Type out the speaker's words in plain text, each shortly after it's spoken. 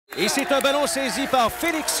Et c'est un ballon saisi par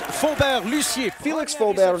Félix Faubert-Lussier. Félix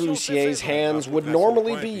Faubert-Lussier's hands would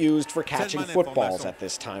normally be used for catching footballs at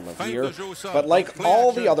this time of year, but like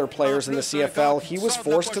all the other players in the CFL, he was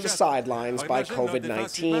forced to the sidelines by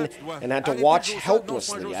COVID-19 and had to watch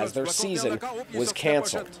helplessly as their season was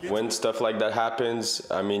canceled. When stuff like that happens,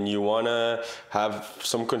 I mean, you want to have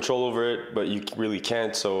some control over it, but you really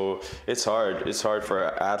can't, so it's hard. It's hard for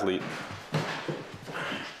an athlete.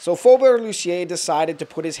 So Faubert-Lussier decided to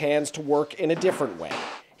put his hands to work in a different way.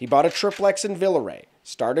 He bought a triplex in Villeray,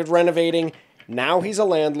 started renovating. Now he's a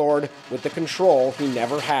landlord with the control he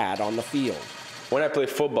never had on the field. When I play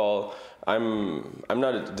football, I'm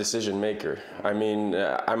not a decision maker. I mean,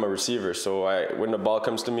 I'm a receiver, so when the ball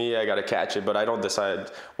comes to me, I got to catch it, but I don't decide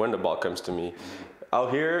when the ball comes to me.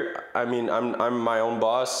 Out here, I mean, I'm my own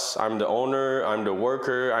boss, I'm the owner, I'm the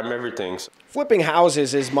worker, I'm everything. Flipping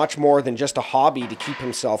houses is much more than just a hobby to keep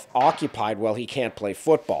himself occupied while he can't play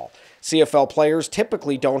football. CFL players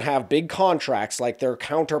typically don't have big contracts like their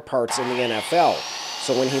counterparts in the NFL.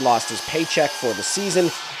 So when he lost his paycheck for the season,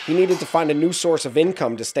 he needed to find a new source of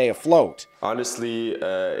income to stay afloat. Honestly,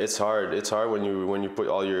 it's hard. It's hard when you put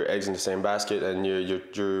all your eggs in the same basket and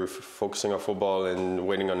you're focusing on football and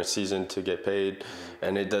waiting on a season to get paid,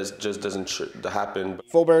 and it just doesn't happen.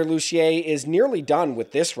 Faubert-Lussier is nearly done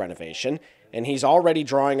with this renovation, and he's already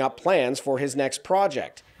drawing up plans for his next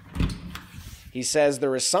project. He says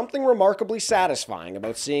there is something remarkably satisfying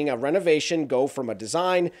about seeing a renovation go from a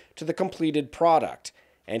design to the completed product,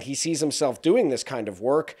 and he sees himself doing this kind of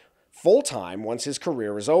work full-time once his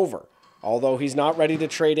career is over, although he's not ready to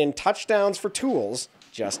trade in touchdowns for tools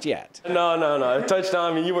just yet. No. A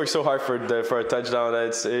touchdown, I mean, you work so hard for a touchdown,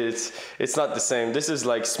 it's not the same. This is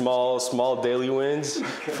like small daily wins.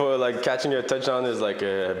 For like catching a touchdown is like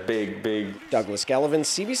a big. Douglas Gellivan,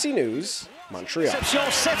 CBC News, Montreal.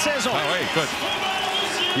 Cette saison. Ah oui,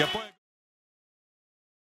 écoute.